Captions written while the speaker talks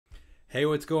Hey,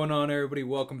 what's going on, everybody?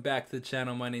 Welcome back to the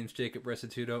channel. My name's Jacob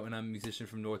Restituto, and I'm a musician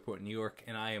from Northport, New York,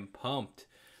 and I am pumped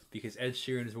because Ed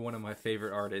Sheeran is one of my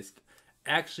favorite artists.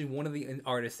 Actually, one of the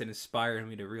artists that inspired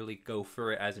me to really go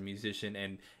for it as a musician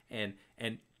and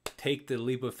take the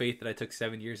leap of faith that I took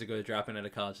 7 years ago, dropping out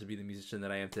of college to be the musician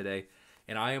that I am today.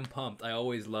 And I am pumped. I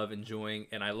always love enjoying,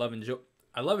 and I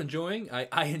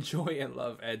enjoy and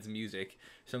love Ed's music.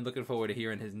 So I'm looking forward to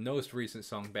hearing his most recent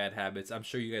song, Bad Habits. I'm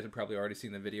sure you guys have probably already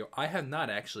seen the video. I have not,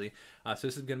 actually. So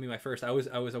this is going to be my first. I was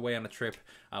away on a trip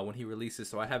when he released this,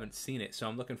 so I haven't seen it. So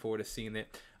I'm looking forward to seeing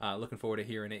it. Looking forward to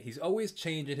hearing it. He's always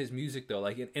changing his music, though,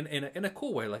 like in a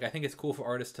cool way. Like, I think it's cool for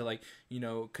artists to, like, you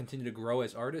know, continue to grow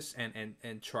as artists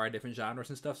and try different genres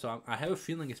and stuff. So I have a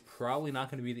feeling it's probably not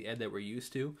going to be the Ed that we're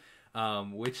used to.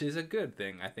 Which is a good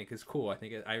thing. I think is cool.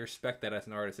 I respect that as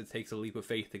an artist. It takes a leap of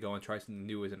faith to go and try something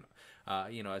new as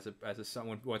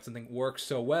someone when something works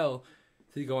so well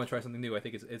to go and try something new. I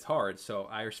think it's hard. So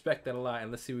I respect that a lot.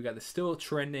 And let's see, we got this still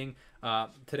trending.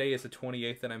 Today is the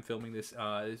 28th that I'm filming this.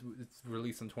 It's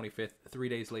released on 25th. 3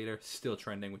 days later, still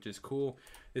trending, which is cool.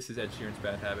 This is Ed Sheeran's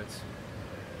Bad Habits.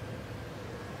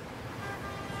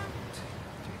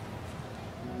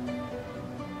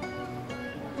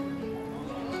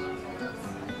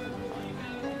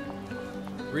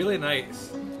 Really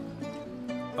nice.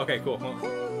 Okay, cool.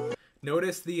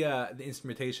 Notice the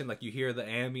instrumentation, like you hear the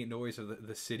ambient noise of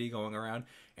the city going around,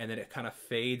 and then it kind of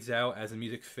fades out as the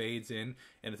music fades in,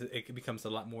 and it becomes a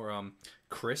lot more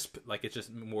crisp, like it's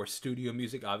just more studio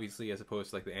music, obviously, as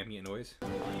opposed to like the ambient noise.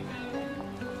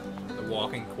 The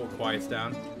walking quiets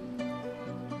down.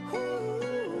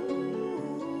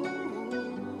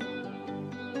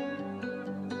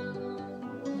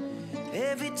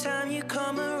 Every time you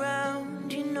come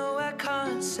around, you know I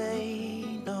can't say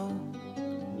no.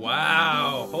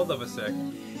 Wow, hold up a sec.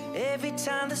 Every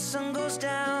time the sun goes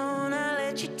down, I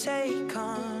let you take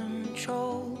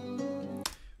control.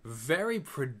 Very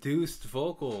produced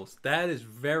vocals. That is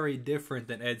very different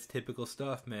than Ed's typical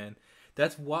stuff, man.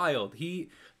 That's wild. He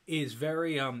is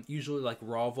very usually like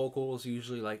raw vocals,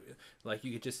 usually like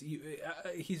you could just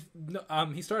he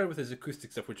started with his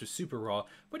acoustic stuff, which was super raw,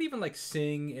 but even like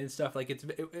sing and stuff, like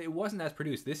it wasn't as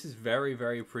produced. This is very,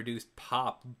 very produced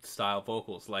pop style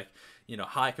vocals, like, you know,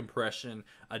 high compression,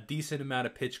 a decent amount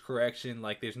of pitch correction,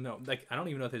 like there's no, like, I don't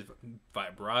even know if there's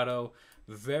vibrato.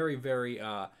 Very, very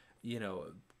you know,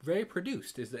 very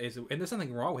produced and there's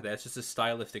nothing wrong with that. It's just a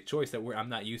stylistic choice that I'm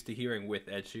not used to hearing with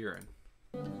Ed Sheeran.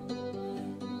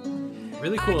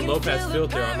 Really cool low pass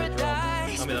filter on the drum.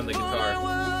 I mean, on the guitar.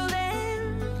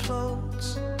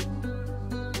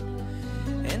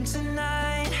 And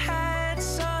tonight had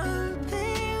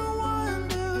something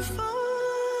wonderful.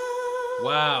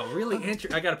 Wow, really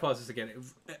interesting. I gotta pause this again.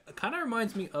 It kind of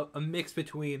reminds me of a mix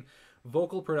between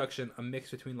vocal production, a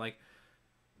mix between, like,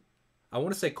 I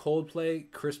want to say Coldplay,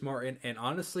 Chris Martin, and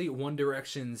honestly One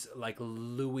Direction's like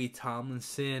Louis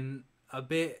Tomlinson a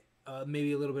bit.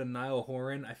 Maybe a little bit of Niall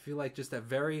Horan. I feel like just that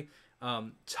very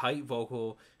tight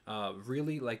vocal,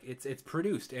 really, like it's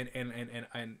produced, and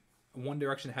One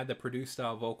Direction had the produced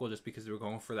style vocal just because they were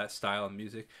going for that style of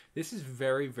music. This is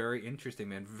very, very interesting,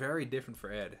 man. Very different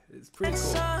for Ed. It's pretty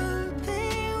cool.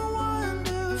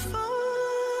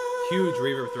 Huge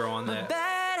reverb throw on that.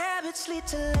 Bad habits lead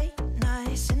to late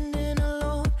nights, sitting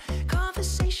alone,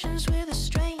 conversations with a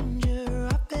stranger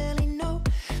I barely know,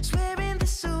 swearing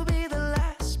this will be the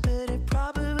last, but it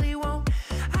probably won't.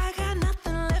 I got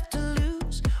nothing left to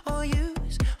lose or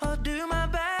use or do. My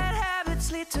bad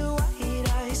habits lead to white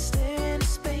eyes staring into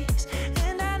space,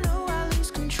 and I know I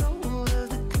lose control of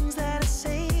the things that I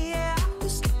say. Yeah, I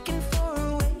was looking for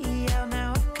a way out,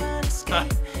 now I can't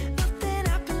escape. Nothing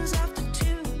happens after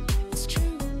two. It's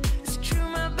true,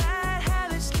 my bad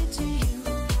habits lead to you.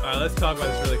 Alright, let's talk about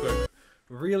this really quick.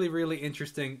 Really, really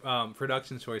interesting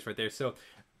production choice right there. So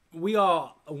we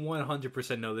all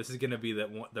 100% know this is going to be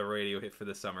the radio hit for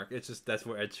the summer. It's just, that's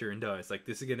what Ed Sheeran does. Like,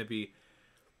 this is going to be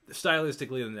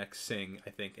stylistically the next Sing,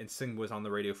 I think. And Sing was on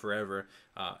the radio forever.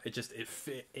 It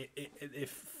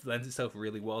lends itself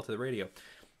really well to the radio.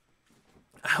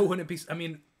 I wouldn't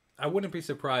be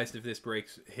surprised if this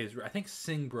breaks his, I think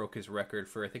Sing broke his record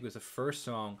for, I think it was the first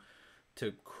song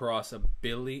to cross a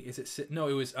billion. Is it? No,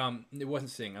 it was it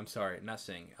wasn't Sing. I'm sorry, not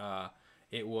Sing.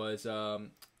 It was I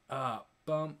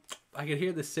could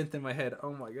hear the synth in my head.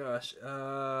 Oh my gosh.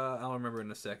 I'll remember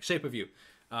in a sec. Shape of You.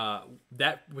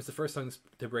 That was the first song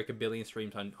to break 1 billion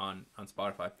streams on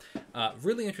Spotify.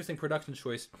 Really interesting production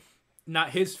choice. Not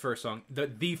his first song,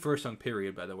 the first song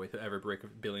period, by the way, to ever break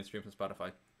 1 billion streams on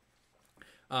Spotify.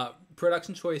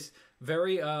 Production choice,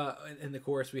 very in the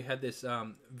chorus we had this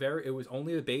it was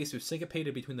only the bass. It was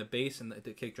syncopated between the bass and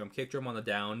the kick drum on the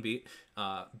downbeat,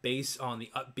 bass on the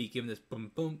upbeat, giving this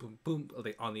boom boom boom boom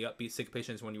on the upbeat.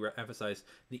 Syncopation is when you emphasize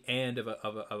the and of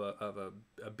a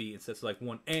beat. Instead of like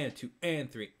 1 and 2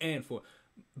 and 3 and 4,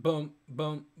 boom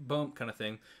boom boom kind of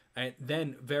thing. And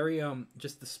then very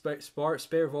just the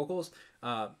spare vocals,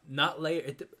 not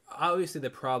layered. Obviously they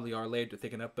probably are layered to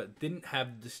thicken up, but didn't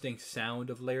have the distinct sound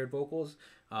of layered vocals.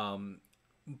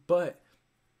 But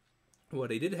what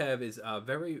they did have is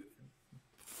very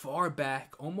far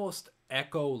back, almost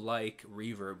echo-like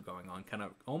reverb going on, kind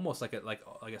of almost like a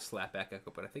slapback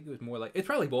echo. But I think it was more like, it's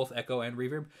probably both echo and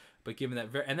reverb. But given that,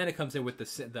 and then it comes in with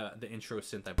the intro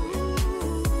synth, I believe.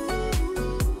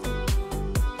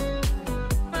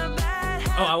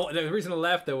 Oh, the reason I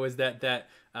laughed though was that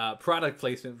product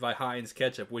placement by Heinz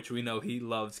ketchup, which we know he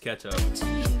loves ketchup.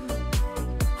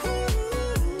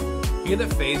 You get the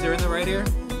phaser in the right ear?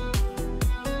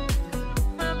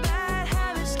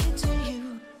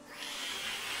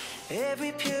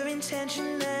 Every pure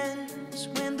intention ends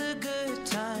when the good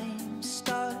times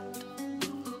start.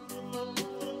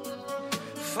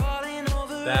 Falling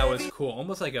over. That was cool.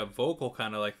 Almost like a vocal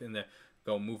kind of like in the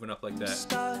moving up like that.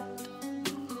 Start.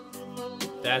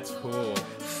 That's cool.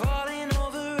 Falling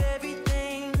over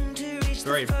everything to reach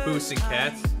Very the boosting first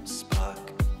cats. spark.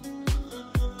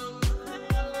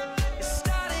 It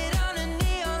started under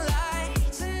neon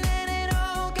lights and then it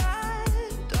all got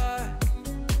dark.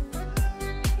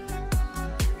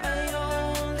 I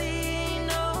only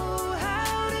know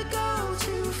how to go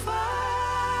too far.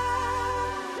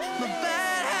 My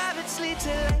bad habits lead to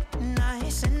late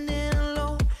nights and in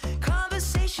alone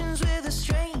conversations with a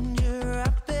stranger I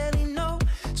barely know.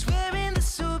 Swearing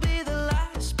this will be the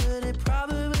last, but it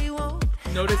probably won't.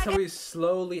 Notice how he's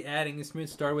slowly adding. This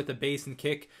started with the bass and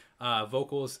kick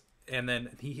vocals, and then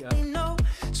he No,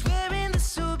 swearing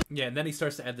this will be yeah, and then he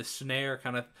starts to add the snare,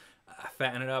 kind of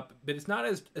fatten it up. But it's not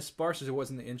as sparse as it was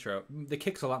in the intro. The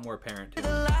kick's a lot more apparent too. the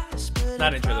last, but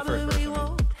Not it intro, the first verse. probably I mean,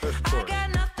 won't. first I chorus. got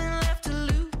nothing left to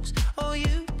lose or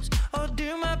use or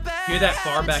do my best. Hear that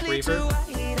far back Habits lead to reverb?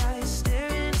 white eyes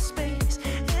staring into space,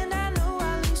 and I know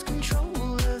I lose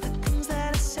control of the things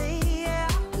that I say. Yeah,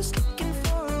 I was looking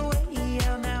for a way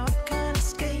out, now I can't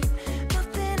escape.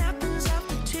 Nothing happens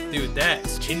after two. Dude, that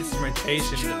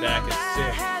instrumentation in the back is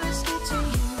sick. Habits lead to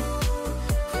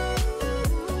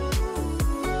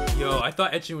you. Yo, I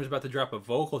thought Ed Sheeran was about to drop a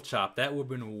vocal chop. That would have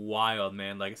been wild,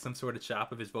 man. Like some sort of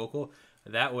chop of his vocal.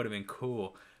 That would have been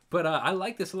cool. But I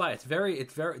like this a lot. It's very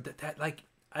like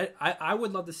I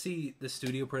would love to see the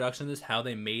studio production of this, how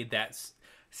they made that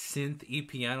synth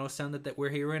piano sound that we're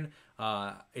hearing.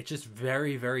 It's just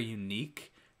very, very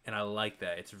unique, and I like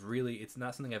that. It's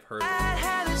not something I've heard before.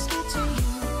 Habits lead to you.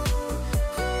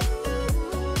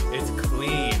 It's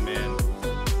clean, man.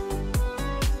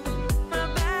 My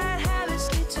bad habits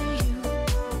lead to you.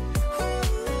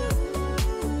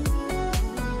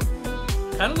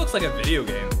 Kind of looks like a video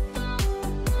game.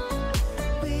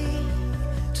 We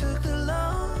took the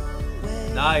long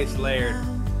way. Nice layered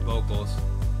vocals.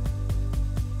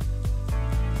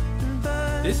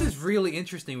 But This is really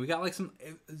interesting. We got like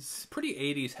it's pretty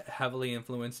 80s heavily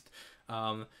influenced.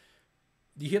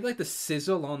 You hear like the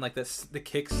sizzle on like the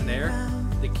kick snare,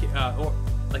 or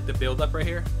like the build up right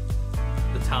here.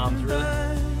 The toms really.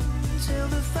 till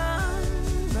the fun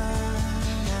run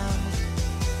out.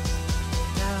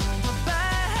 Now my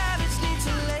bad habits lead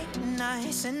to late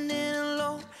nights and in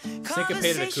alone Syncopated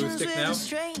conversations acoustic with now. a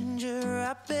stranger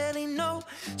I barely know.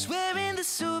 Swearing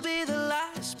this will be the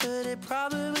last, but it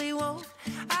probably won't.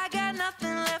 I got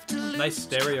nothing left to lose. Nice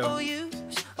stereo, Or use,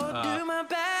 or do my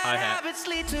bad hi-hat. habits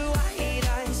lead to white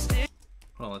eyes still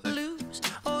Hold on a second. lose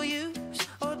or use,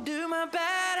 or do my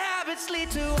bad habits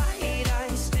lead to white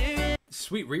eyes still.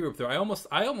 Sweet reverb through. I almost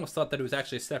thought that it was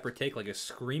actually a separate take, like a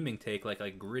screaming take, like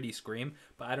a gritty scream.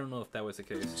 But I don't know if that was the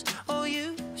case. Or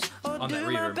use, or On that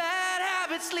do my reverb. bad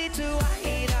habits lead to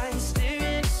white eyes staring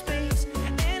into space.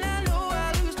 And I know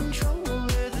I lose control of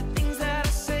the things that I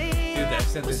say. Dude, that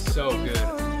synth is so good.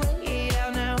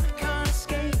 Now I can't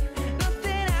escape.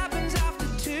 Nothing happens after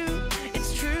two.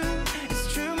 It's true.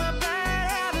 My bad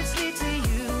habits lead to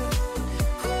you.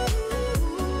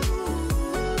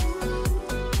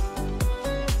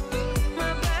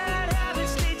 My bad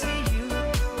habits lead to you.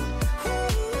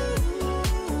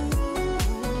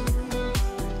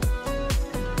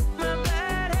 My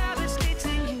bad habits lead to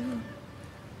you.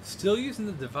 Still using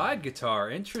the Divide guitar.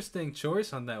 Interesting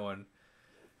choice on that one.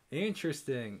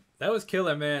 Interesting. That was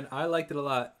killer, man. I liked it a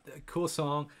lot. Cool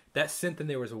song. That synth in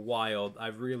there was wild. I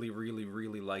really, really,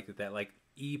 really liked it. That like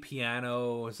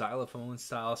e-piano, xylophone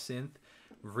style synth.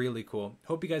 Really cool.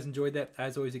 Hope you guys enjoyed that.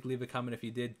 As always, you can leave a comment if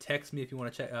you did. Text me if you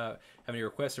want to check, have any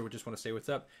requests or just want to say what's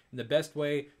up. And the best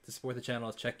way to support the channel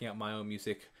is checking out my own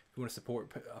music. If you want to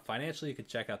support financially, you can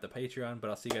check out the Patreon. But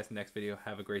I'll see you guys in the next video.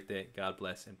 Have a great day. God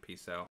bless and peace out.